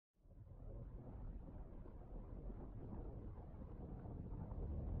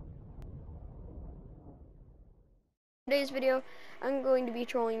today's video, I'm going to be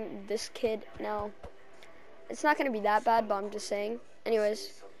trolling this kid. Now, it's not going to be that bad, but I'm just saying.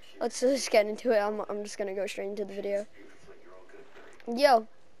 Anyways, let's just get into it. I'm just going to go straight into the video. Yo.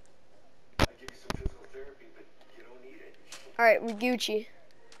 Alright, we Gucci.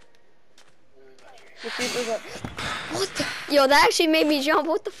 What the? Yo, that actually made me jump.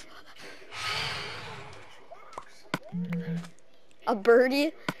 What the fuck? A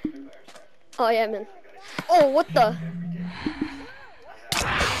birdie? Oh, yeah, man. Oh, what the?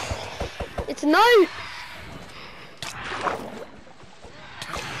 It's night!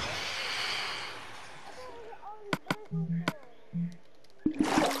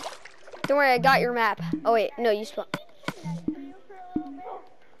 Don't worry, I got your map. Oh, wait. No, you spawned.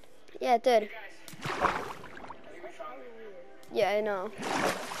 Yeah, it did. Yeah, I know.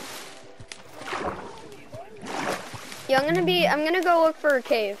 Yeah, I'm gonna go look for a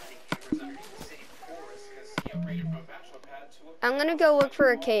cave. I'm gonna go look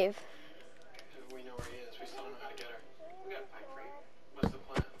for a cave. We know where he is. We still don't know how to get her. We got a pipe for you. What's the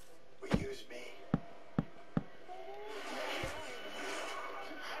plan? We use me.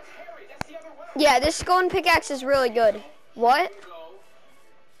 Yeah, this golden pickaxe is really good. What?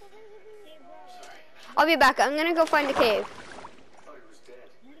 I'll be back. I'm gonna go find a cave. I thought he was dead.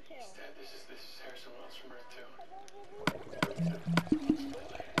 He's dead. This is Harrison Wells from Earth 2.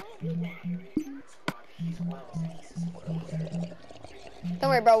 Don't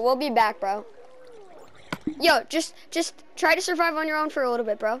worry, bro. We'll be back, bro. Yo, just try to survive on your own for a little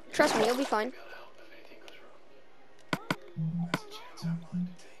bit, bro. Trust me, you'll be fine. That's a chance I'm willing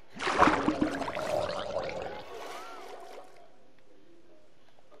to take.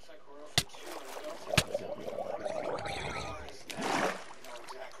 Looks like we're off for 2 and know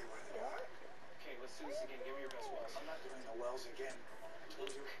exactly where they are. Okay, let's do this again. Give me your best wells. I'm not doing the wells again. I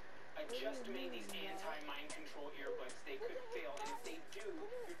told you. I just made these anti-mind control earbuds. They could fail, and if they do,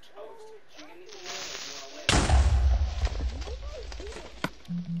 you're toast. So you're gonna need to learn if you wanna live.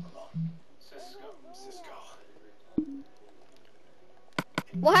 Hello? Cisco.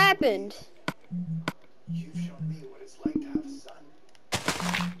 What happened? You've shown me what it's like to have a son.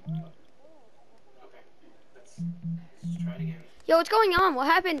 Okay, let's try it again. Yo, what's going on? What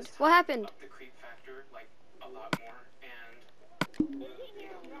happened? What happened? Up the creep factor, like, a lot more, and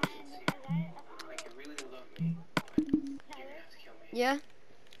like, you really love me, but you're gonna have to kill me. Yeah?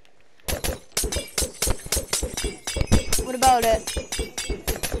 What about it?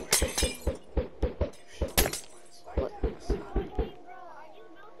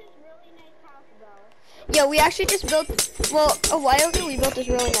 Yo, we actually just built, well, a while ago we built this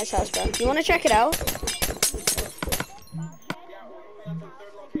really nice house, bro. You want to check it out?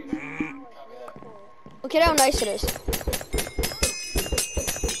 Look at how nice it is.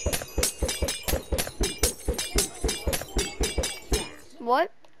 What?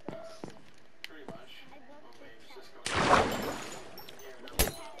 Pretty much.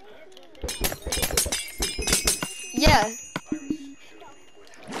 Yeah.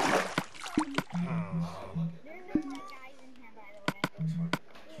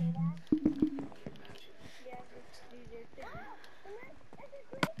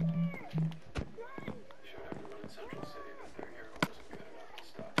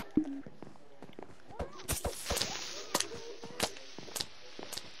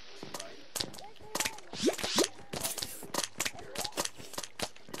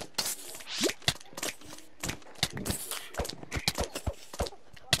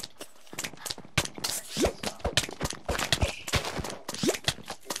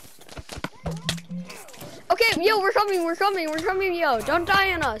 Okay, yo, we're coming, yo, don't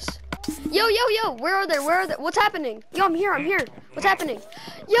die on us. Yo, where are they, what's happening? Yo, I'm here, what's happening?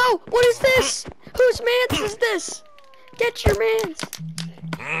 Yo, what is this? Whose mans is this? Get your mans.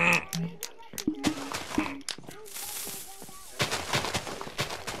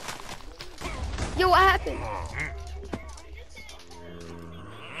 Yo, what happened?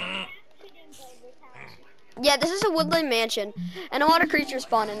 Yeah, this is a woodland mansion, and a lot of creatures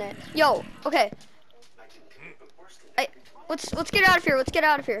spawn in it. Yo, okay. Let's get out of here. Let's get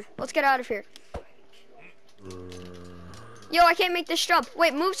out of here. Yo, I can't make this jump.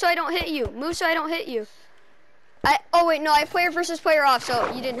 Wait, move so I don't hit you. Oh wait, no, I have player versus player off,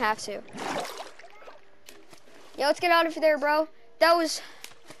 so you didn't have to. Yeah, let's get out of there, bro. That was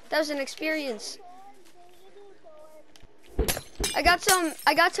an experience. I got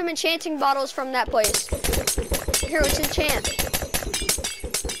some enchanting bottles from that place. Here, let's enchant.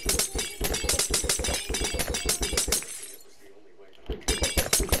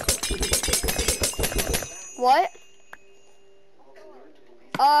 What?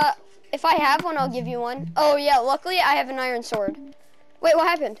 If I have one, I'll give you one. Oh yeah, luckily I have an iron sword. Wait, what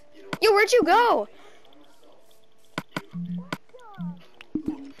happened? Yo, where'd you go?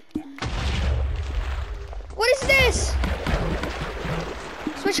 What is this?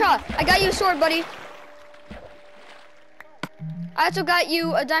 Switch shot. I got you a sword, buddy. I also got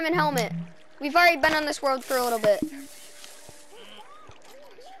you a diamond helmet. We've already been on this world for a little bit.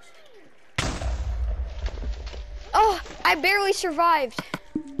 Oh, I barely survived.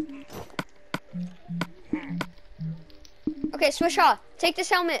 Okay, Swish Haw, take this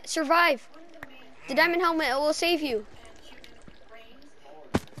helmet. Survive. The diamond helmet, it will save you.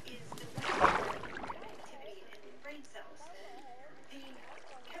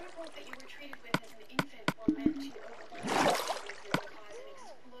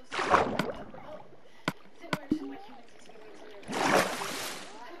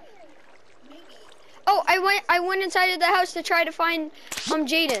 Oh, I went inside of the house to try to find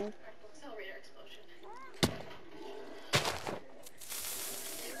Jaden.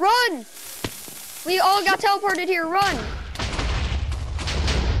 Run! We all got teleported here. Run!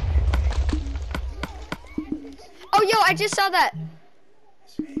 Oh, yo, I just saw that.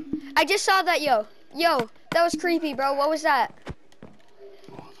 I just saw that, yo. Yo, that was creepy, bro. What was that?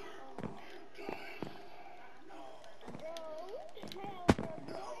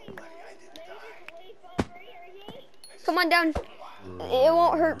 Come on down. It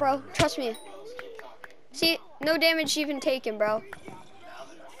won't hurt, bro. Trust me. See, no damage even taken, bro.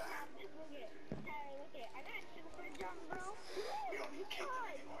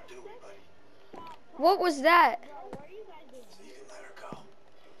 What was that?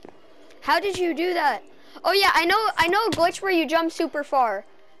 How did you do that? Oh yeah, I know a glitch where you jump super far.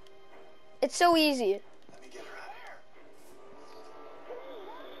 It's so easy. Let me get her out of here.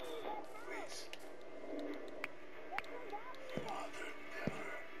 Please.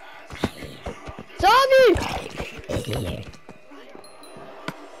 Zombie!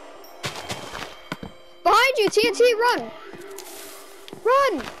 Behind you, TNT, run!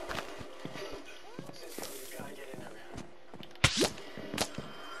 Run!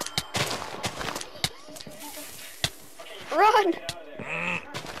 Run!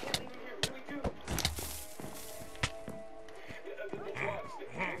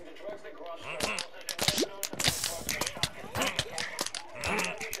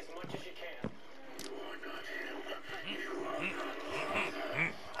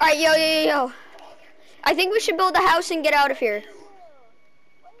 Alright, yo. I think we should build a house and get out of here.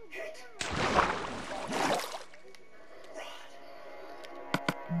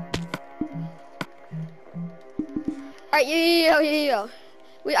 Alright, yo.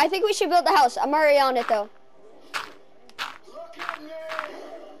 I think we should build the house. I'm already on it though.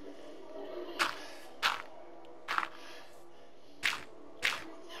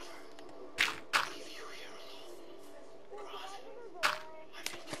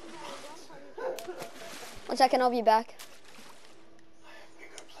 One second, I'll be back.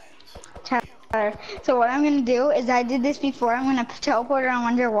 Tyler, so what I'm gonna do is I did this before. I'm gonna teleport her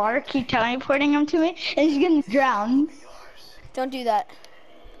underwater, keep teleporting him to me, and he's gonna drown. Don't do that.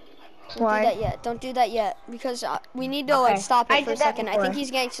 Why? Don't do that yet. Because we need to like stop it for a second. I think before.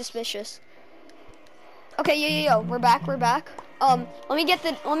 he's getting suspicious. Okay, yo. We're back. Let me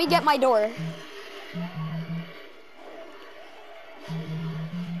get my door.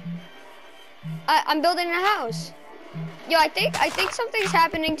 I'm building a house. Yo, I think something's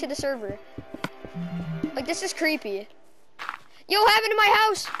happening to the server. Like, this is creepy. Yo, what happened to my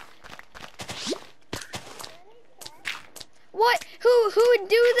house? What? Who would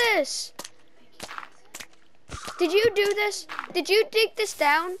do this? Did you do this? Did you dig this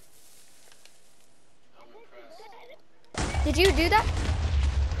down? Did you do that?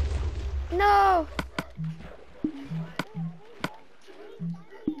 No.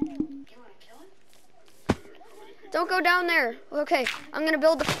 Don't go down there. Okay, I'm gonna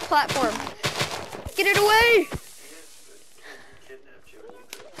build the platform. Get it away!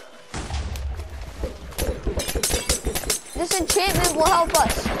 This enchantment will help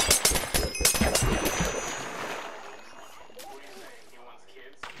us.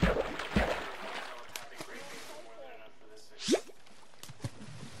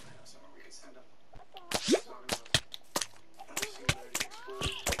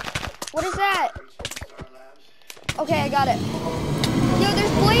 What is that? Okay, I got it. Yo,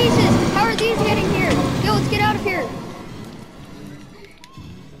 there's blazes! How are these getting here? Yo, let's get out of here.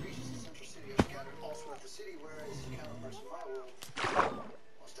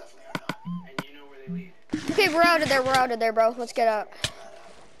 Okay, we're out of there, bro. Let's get out.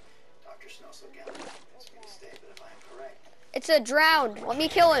 It's a drowned. Let me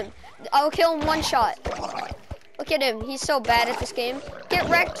kill him. I'll kill him one shot. Look at him. He's so bad at this game. Get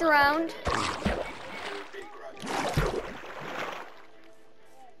wrecked around.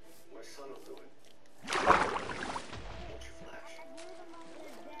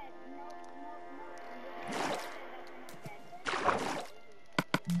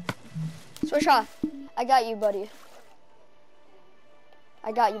 Swish off. I got you, buddy.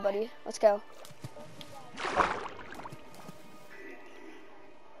 I got you, buddy. Let's go.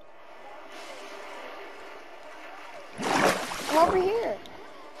 I'm over here.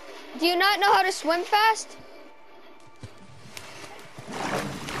 Do you not know how to swim fast?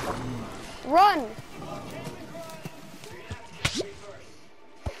 Run.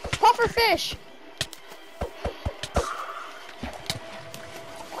 Puffer fish.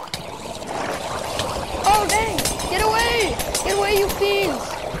 Oh, dang. Get away. Get away, you fiends.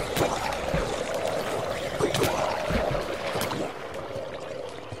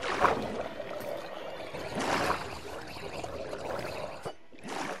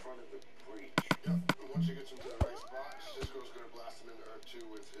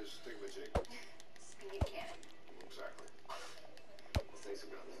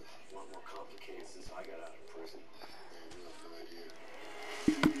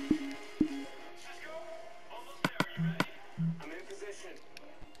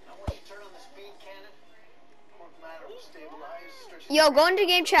 Yo, go into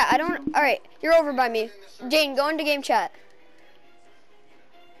game chat. Alright, you're over by me. Jaden, go into game chat.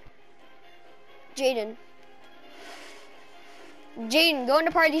 Jaden, go into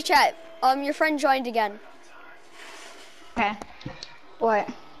party chat. Your friend joined again. Okay. What?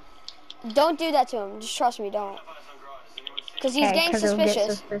 Don't do that to him. Just trust me, don't. Because he's getting 'cause it'll get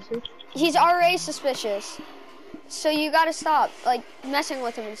suspicious. suspicious. He's already suspicious. So you gotta stop, like, messing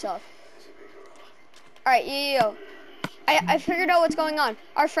with him and stuff. Alright, yo. I figured out what's going on.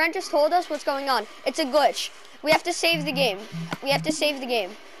 Our friend just told us what's going on. It's a glitch. We have to save the game. We have to save the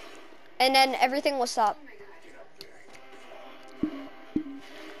game. And then everything will stop.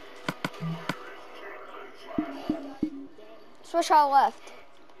 Swish all left.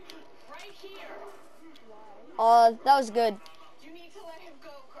 Oh, that was good.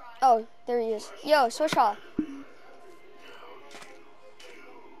 Oh, there he is. Yo, Swish all.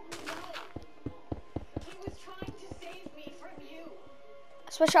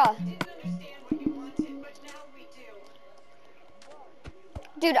 Switch off.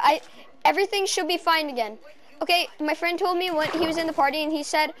 Dude, everything should be fine again. Okay, my friend told me when he was in the party and he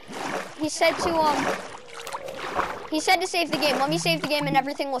said to save the game. Let me save the game and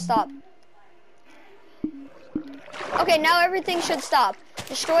everything will stop. Okay, now everything should stop.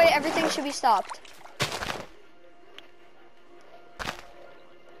 Destroy, everything should be stopped.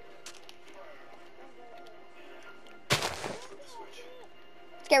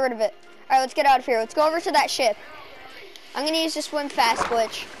 Get rid of it. All right, let's get out of here. Let's go over to that ship. I'm gonna use the swim fast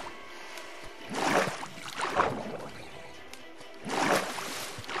glitch.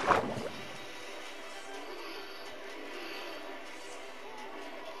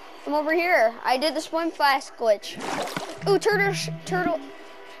 I'm over here. I did the swim fast glitch. Ooh, turtle.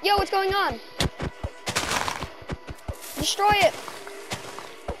 Yo, what's going on? Destroy it.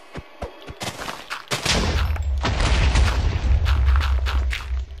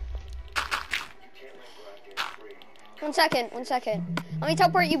 One second. Let me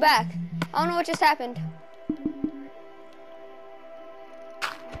teleport you back. I don't know what just happened.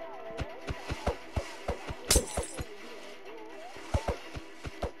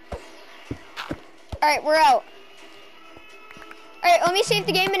 Alright, we're out. Alright, let me save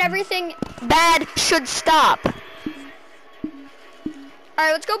the game and everything bad should stop. Alright,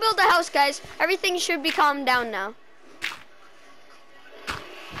 let's go build a house, guys. Everything should be calmed down now.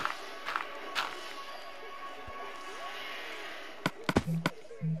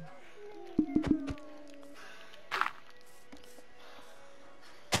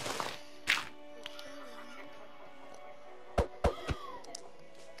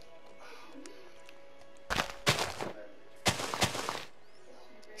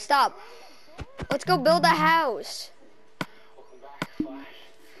 Stop. Let's go build a house.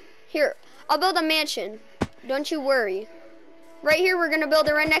 Here, I'll build a mansion. Don't you worry. Right here, we're gonna build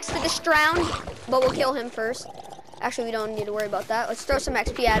it right next to this drown, but we'll kill him first. Actually, we don't need to worry about that. Let's throw some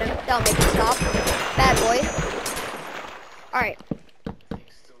XP at him. That'll make him stop. Bad boy. All right.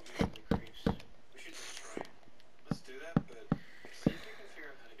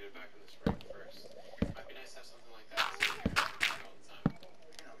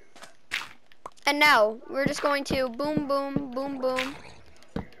 And now, we're just going to boom, boom, boom, boom.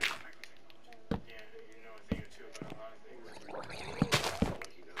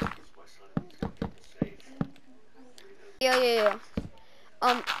 Yeah.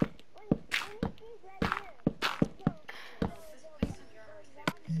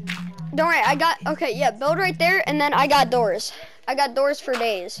 Don't worry, I got, okay, yeah, build right there, and then I got doors. I got doors for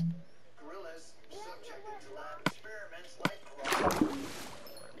days. Gorillas subjected to lab experiments like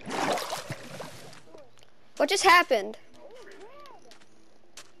What just happened?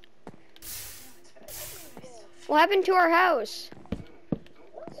 What happened to our house?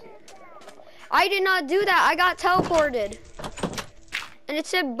 I did not do that. I got teleported. And it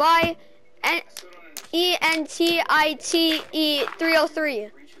said by ENTITE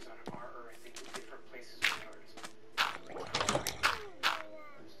 303. reaches on an R or I think different places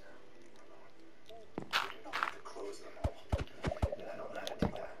to close them all. I don't know how to do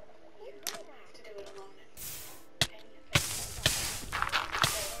that. You don't have to do it alone.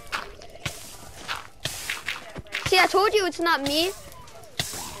 See, I told you it's not me.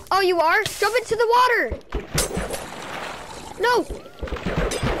 Oh, you are? Jump into the water. No.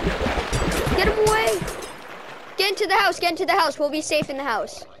 Get him away. Get into the house. Get into the house. We'll be safe in the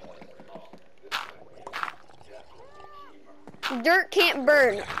house. Dirt can't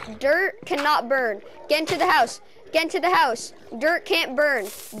burn. Dirt cannot burn. Get into the house. Get into the house. Dirt can't burn.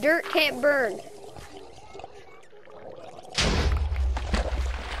 Dirt can't burn.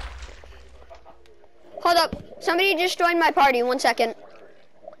 Hold up. Somebody just joined my party. 1 second.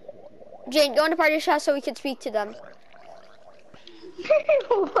 Jane, go into party chat so we can speak to them.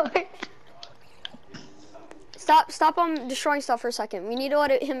 What? Stop destroying stuff for a second. We need to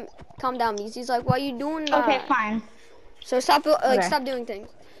let him calm down because he's like, why are you doing that? Okay, fine. So stop Okay. stop doing things.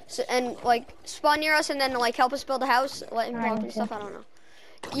 So, and like spawn near us and then like help us build a house, let him talk and stuff, I don't know.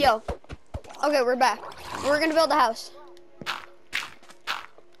 Yo. Okay, we're back. We're gonna build a house.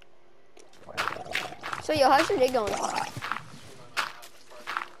 So yo, how's your day going?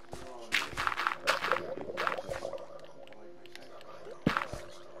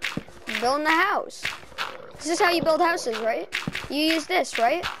 Building the house. This is how you build houses, right? You use this,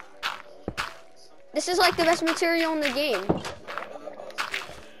 right? This is like the best material in the game.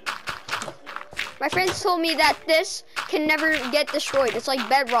 My friends told me that this can never get destroyed. It's like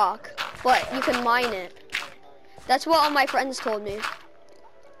bedrock, but you can mine it. That's what all my friends told me.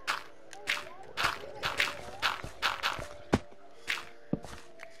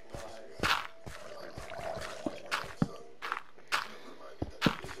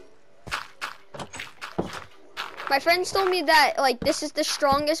 My friends told me that like this is the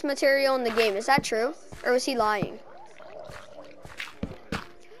strongest material in the game. Is that true? Or was he lying?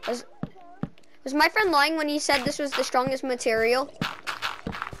 Was my friend lying when he said this was the strongest material?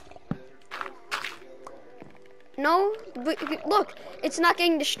 No, but look, it's not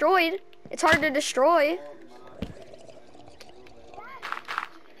getting destroyed. It's hard to destroy.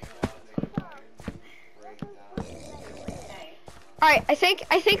 All right, I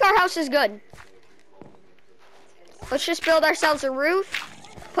think our house is good. Let's just build ourselves a roof.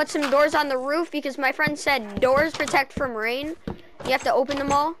 Put some doors on the roof because my friend said doors protect from rain. You have to open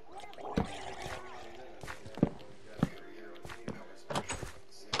them all.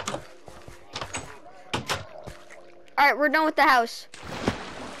 All right, we're done with the house.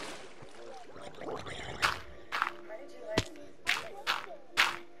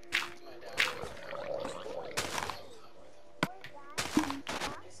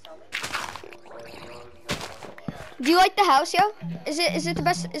 Do you like the house, yo? Is it the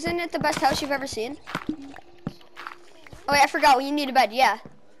best? Isn't it the best house you've ever seen? Oh wait, I forgot. Well, you need a bed. Yeah.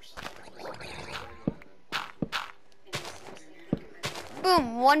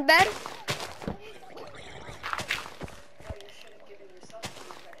 Boom. 1 bed.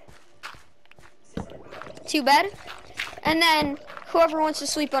 Two bed. And then whoever wants to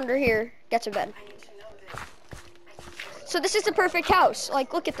sleep under here gets a bed. So this is the perfect house.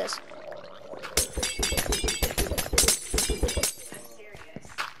 Like, look at this.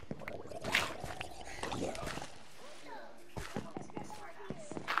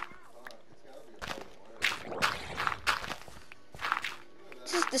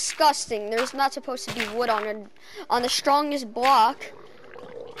 This is disgusting. There's not supposed to be wood on the strongest block.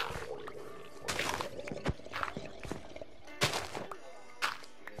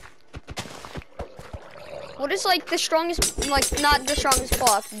 What is like the strongest, like not the strongest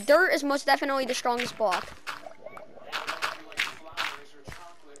block? Dirt is most definitely the strongest block.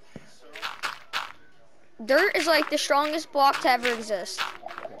 Dirt is like the strongest block to ever exist.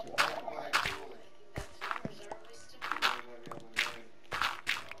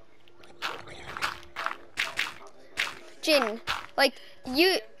 Jin, like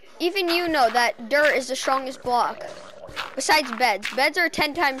even you know that dirt is the strongest block. Besides beds. Beds are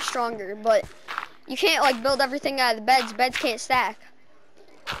 10 times stronger, but You can't like build everything out of the beds. Beds can't stack.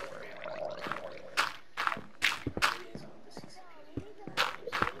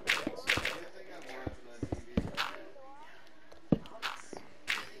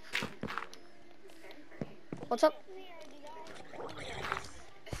 What's up?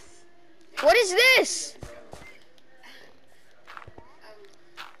 What is this?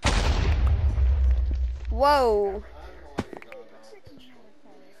 Whoa.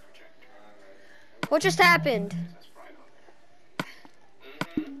 What just happened? That's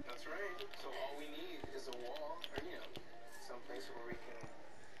right. So all we need is a wall, or someplace where we can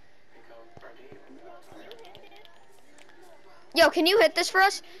become friendly. Yo, can you hit this for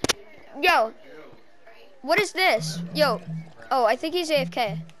us? Yo. What is this? Yo. Oh, I think he's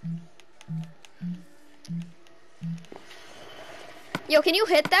AFK. Yo, can you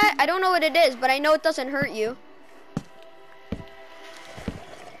hit that? I don't know what it is, but I know it doesn't hurt you.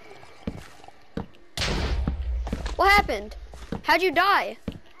 What happened? How'd you die?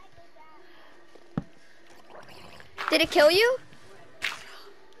 Did it kill you?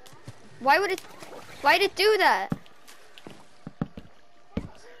 Why'd it do that?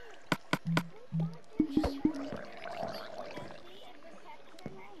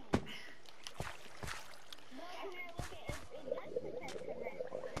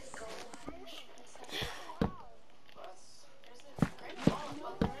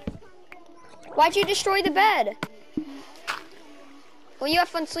 Why'd you destroy the bed? Well, you have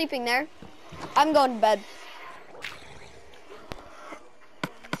fun sleeping there. I'm going to bed.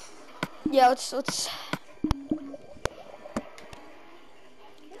 Yeah, let's.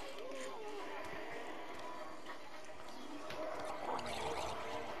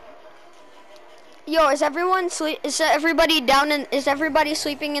 Yo, is everybody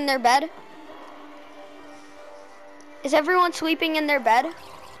sleeping in their bed? Is everyone sleeping in their bed?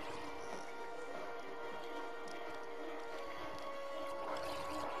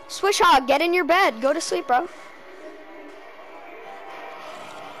 Swish Hog, get in your bed. Go to sleep, bro.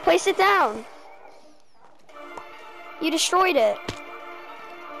 Place it down. You destroyed it.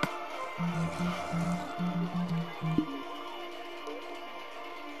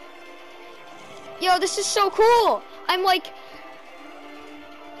 Yo, this is so cool. I'm like...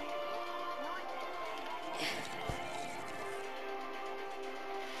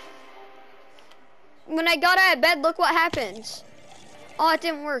 When I got out of bed, look what happens. Oh, it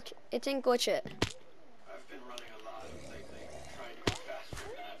didn't work. It didn't glitch it. I've been running a lot lately, trying to go faster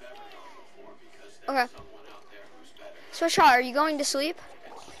than I've ever gone before because there's Okay. someone out there who's better. Swish Hog, are you going to sleep?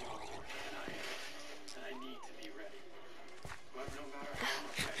 And stronger than I am. And I need to be ready. But no matter how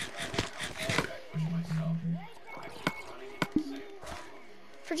much I try, how hard I push myself, I keep running into the same problem.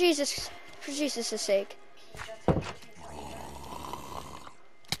 For Jesus' sake.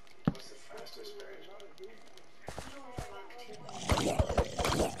 What's the fastest way?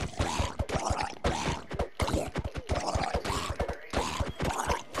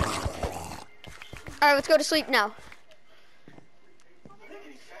 All right, let's go to sleep now. I'm not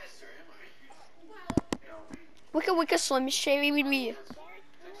getting faster, am I? No. Wicca Slim Shady. Fix this,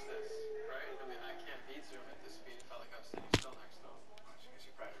 right? I mean, I can't beat Zoom at this speed. It felt like I was standing still next to him. Because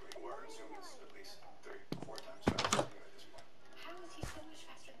you practically were. Zoom is at least 3-4 times faster than you at this point. How is he so much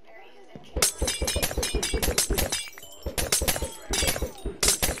faster than Barry?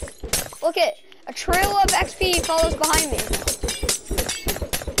 Look it. A trail of XP follows behind me.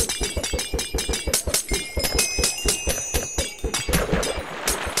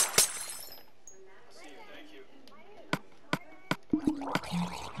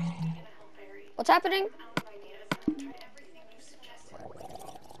 What's happening?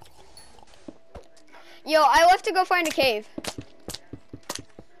 Yo, I left to go find a cave.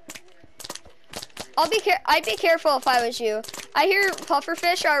 I'd be careful if I was you. I hear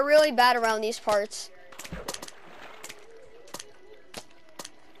pufferfish are really bad around these parts.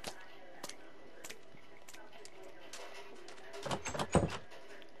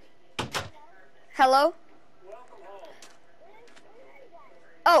 Hello?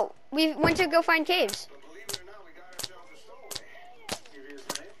 Oh, we went to go find caves. But believe it or not, we got ourselves a stowaway. Give you his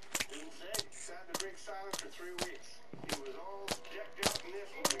name? Didn't say. Sat in the big silence for 3 weeks. He was all decked out in this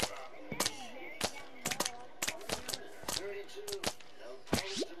when we found him. 32. No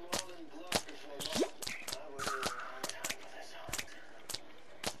post to more than block before long. I was a long time with this hunt.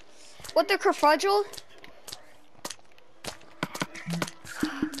 What, the kerfudgel?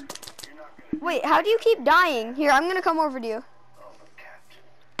 You're not gonna Wait, how do you keep dying? Here, I'm gonna come over to you. call the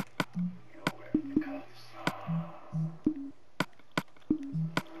captain. You'll wear the cuffs.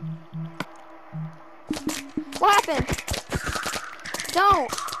 What happened?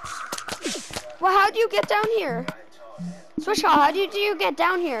 Don't. Well, how do you get down here? Switch how do you get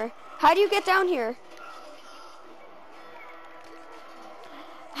down here? How do you get down here?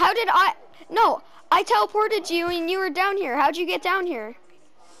 How did I? No, I teleported you and you were down here. How'd you get down here?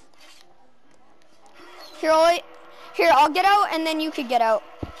 Here, I'll get out and then you could get out.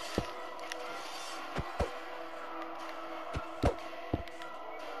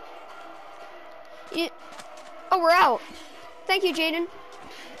 Oh, we're out. Thank you, Jaden.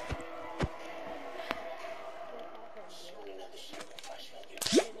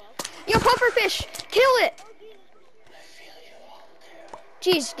 Yo, pufferfish, kill it.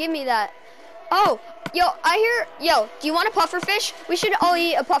 Jeez, give me that. Oh, yo, do you want a pufferfish? We should all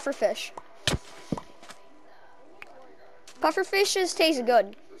eat a pufferfish. Pufferfishes taste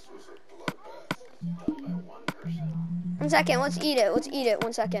good. 1 second, let's eat it.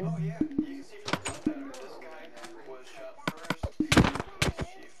 1 second. Oh yeah, you can see from this guy was shot first.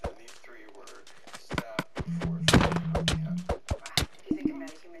 Chief, and these 3 were stabbed before. You think a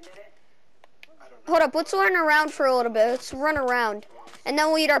metahuman did it? I don't know. Hold up, let's run around for a little bit. Let's run around. And then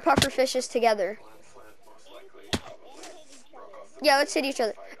we'll eat our pufferfishes together. Yeah, let's hit each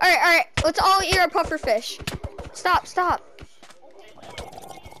other. Alright, let's all eat our pufferfish. Stop.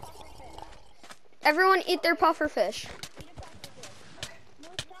 Everyone eat their pufferfish.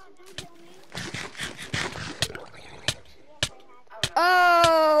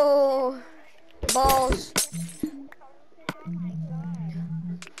 Oh, balls.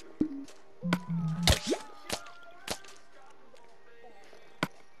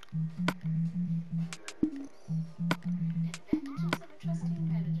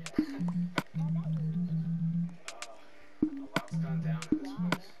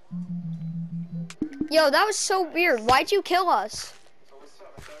 Yo, that was so weird. Why'd you kill us? So what's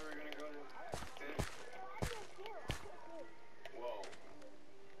up? I thought we were gonna go to dinner. Whoa.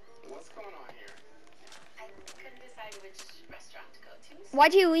 What's going on here? I couldn't decide which restaurant to go to. So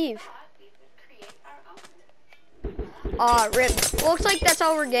Why'd you leave? I thought we would create our own. RIP. Looks like that's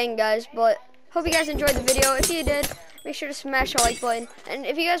all we're getting, guys, but hope you guys enjoyed the video. If you did, make sure to smash the like button. And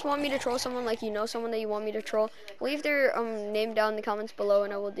if you guys want me to troll someone, like you know someone that you want me to troll, leave their name down in the comments below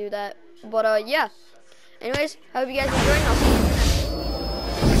and I will do that. But yeah. Anyways, I hope you guys enjoyed and I'll see you